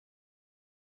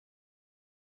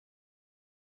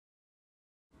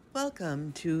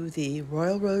Welcome to the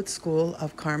Royal Road School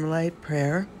of Carmelite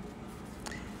Prayer,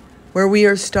 where we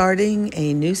are starting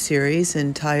a new series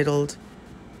entitled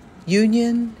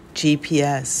Union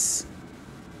GPS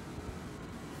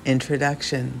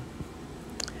Introduction.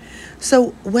 So,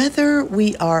 whether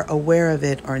we are aware of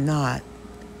it or not,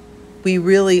 we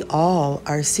really all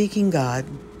are seeking God,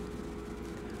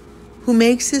 who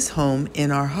makes his home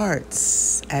in our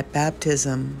hearts at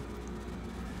baptism.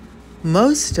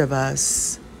 Most of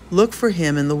us look for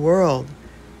him in the world,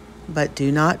 but do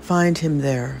not find him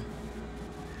there.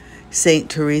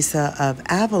 Saint Teresa of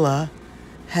Avila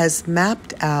has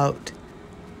mapped out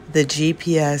the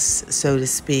GPS, so to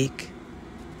speak,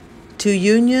 to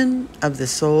union of the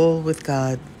soul with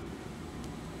God.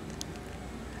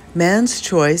 Man's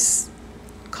choice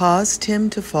caused him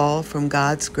to fall from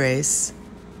God's grace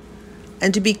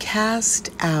and to be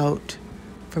cast out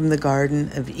from the Garden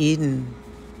of Eden.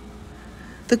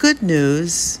 The good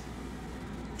news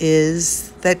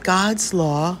is that God's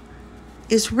law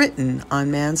is written on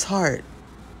man's heart,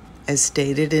 as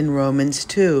stated in Romans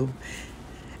 2,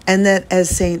 and that, as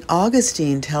St.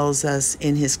 Augustine tells us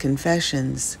in his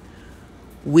Confessions,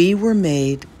 we were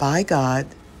made by God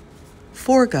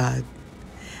for God,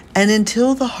 and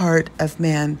until the heart of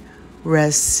man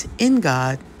rests in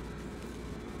God,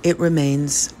 it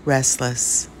remains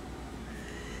restless.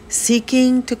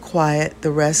 Seeking to quiet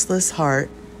the restless heart,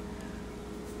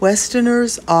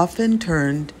 Westerners often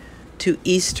turned to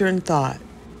Eastern thought,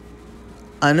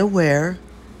 unaware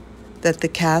that the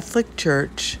Catholic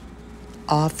Church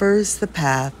offers the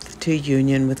path to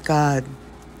union with God.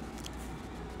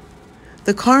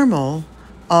 The Carmel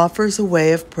offers a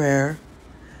way of prayer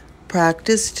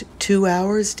practiced 2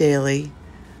 hours daily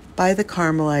by the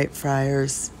Carmelite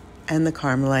friars and the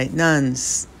Carmelite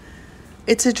nuns.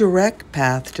 It's a direct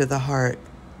path to the heart.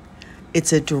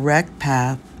 It's a direct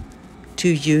path to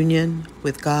union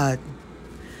with God.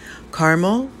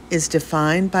 Carmel is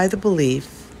defined by the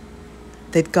belief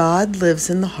that God lives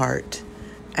in the heart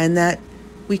and that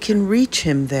we can reach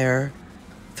him there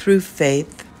through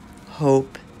faith,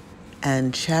 hope,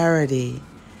 and charity.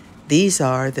 These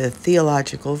are the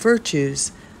theological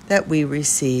virtues that we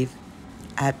receive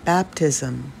at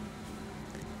baptism.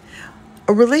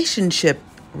 A relationship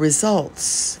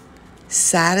results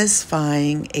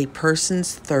satisfying a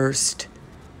person's thirst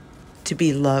to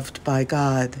be loved by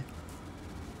God.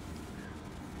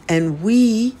 And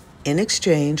we, in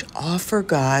exchange, offer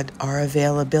God our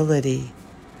availability.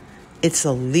 It's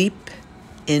a leap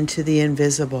into the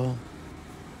invisible.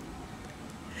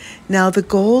 Now, the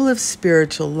goal of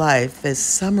spiritual life, as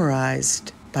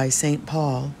summarized by St.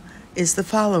 Paul, is the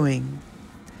following: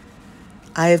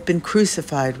 I have been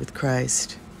crucified with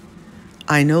Christ.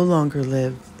 I no longer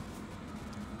live.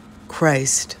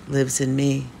 Christ lives in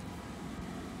me.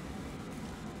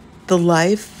 The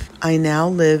life I now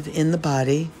live in the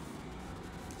body,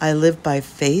 I live by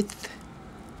faith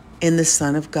in the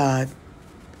Son of God,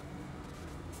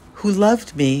 who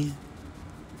loved me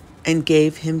and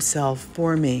gave himself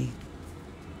for me,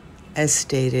 as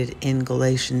stated in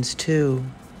Galatians 2.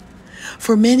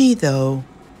 For many, though,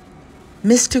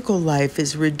 mystical life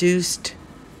is reduced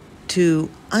to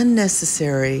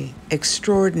unnecessary,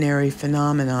 extraordinary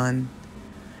phenomenon.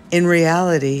 In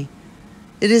reality,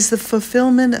 it is the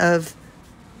fulfillment of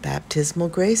baptismal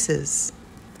graces.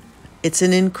 It's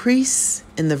an increase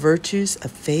in the virtues of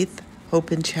faith,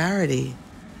 hope, and charity,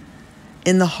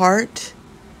 in the heart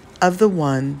of the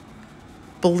one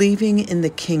believing in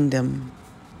the kingdom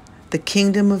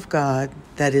of God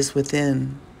that is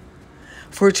within.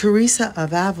 For Teresa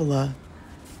of Avila,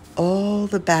 all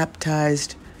the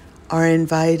baptized are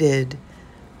invited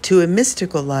to a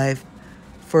mystical life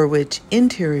for which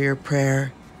interior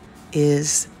prayer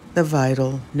is the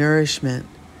vital nourishment.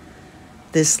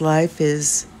 This life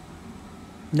is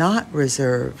not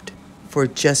reserved for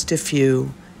just a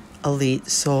few elite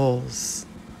souls.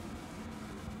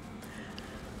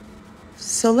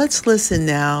 So let's listen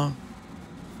now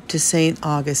to St.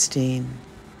 Augustine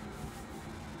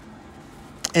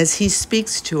as he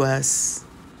speaks to us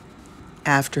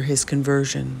after his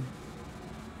conversion.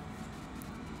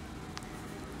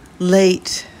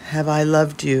 Late have I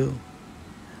loved you,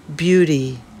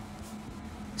 beauty,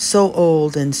 so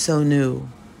old and so new.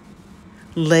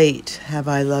 Late have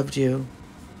I loved you.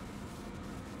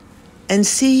 And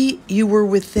see, you were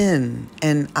within,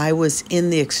 and I was in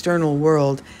the external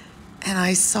world, and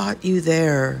I sought you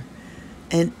there.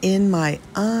 And in my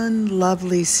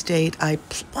unlovely state, I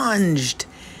plunged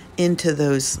into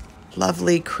those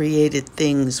lovely created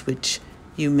things which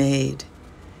you made.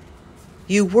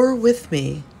 You were with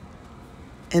me,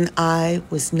 and I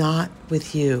was not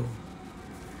with you.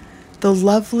 The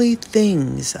lovely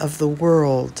things of the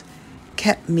world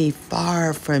kept me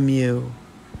far from you,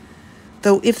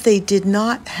 though if they did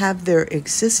not have their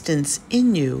existence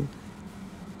in you,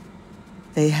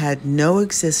 they had no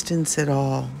existence at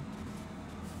all.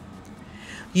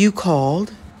 You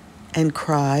called and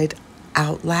cried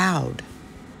out loud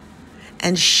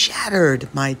and shattered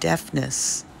my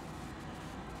deafness.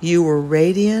 You were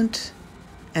radiant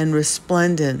and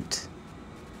resplendent.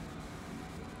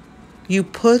 You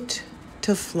put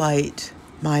to flight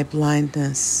my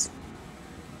blindness.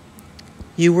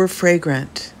 You were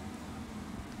fragrant,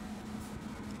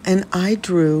 and I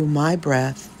drew my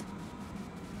breath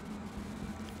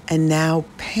and now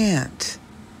pant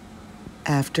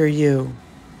after you.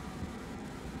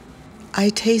 I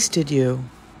tasted you,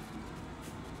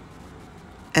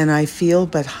 and I feel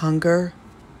but hunger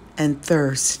and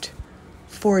thirst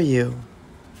for you.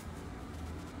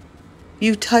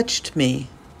 You touched me,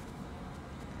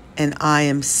 and I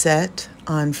am set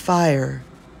on fire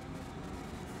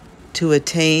to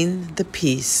attain the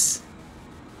peace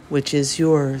which is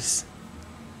yours.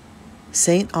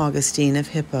 St. Augustine of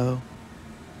Hippo.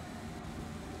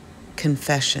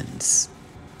 Confessions.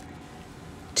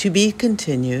 To be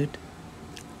continued.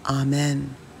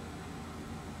 Amen.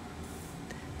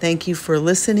 Thank you for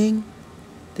listening.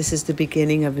 This is the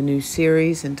beginning of a new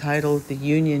series entitled The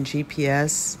Union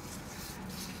GPS.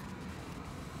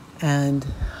 And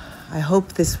I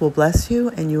hope this will bless you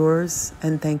and yours,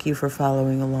 and thank you for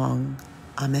following along.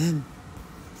 Amen.